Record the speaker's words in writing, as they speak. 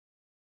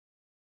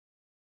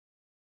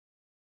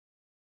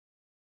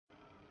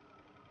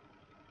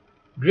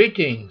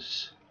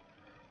Greetings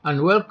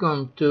and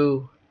welcome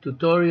to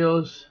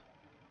tutorials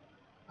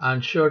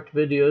and short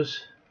videos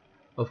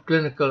of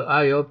clinical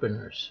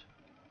eye-openers.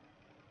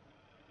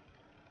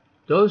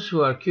 Those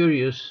who are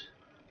curious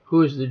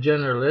who is the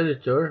general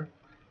editor,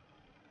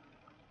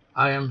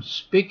 I am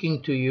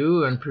speaking to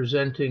you and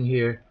presenting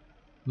here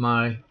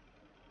my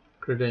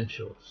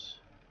credentials.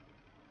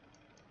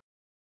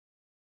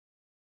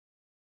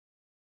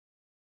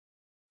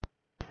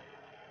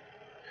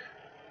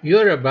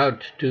 You're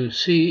about to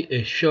see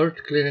a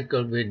short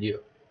clinical video.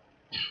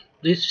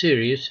 This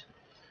series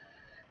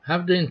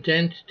have the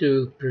intent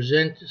to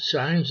present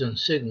signs and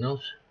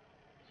signals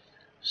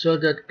so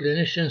that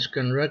clinicians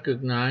can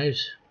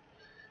recognize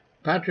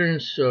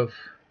patterns of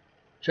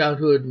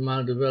childhood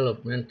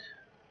maldevelopment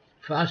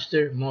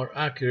faster, more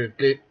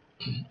accurately,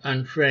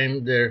 and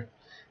frame their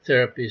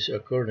therapies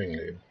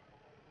accordingly.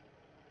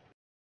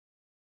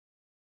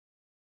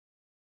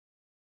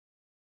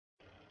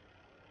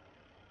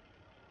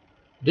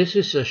 This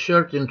is a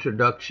short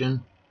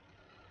introduction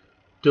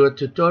to a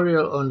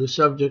tutorial on the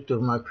subject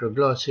of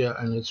macroglossia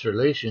and its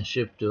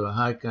relationship to a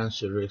high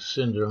cancer risk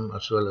syndrome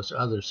as well as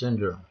other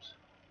syndromes.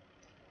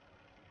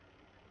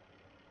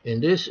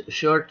 In this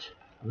short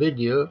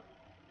video,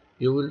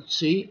 you will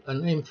see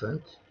an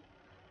infant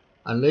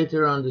and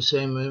later on the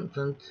same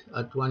infant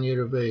at 1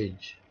 year of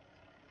age.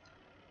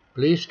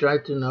 Please try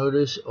to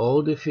notice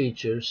all the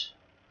features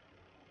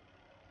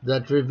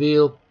that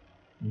reveal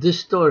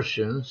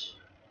distortions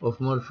of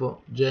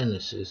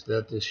morphogenesis,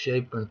 that is,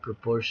 shape and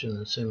proportion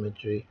and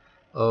symmetry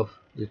of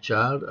the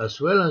child, as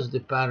well as the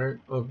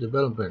pattern of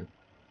development.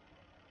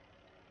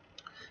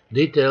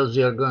 Details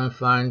you are going to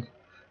find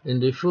in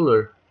the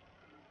fuller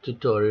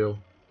tutorial.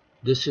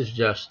 This is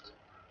just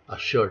a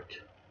short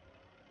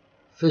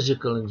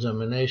physical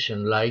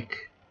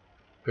examination-like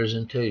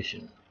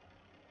presentation.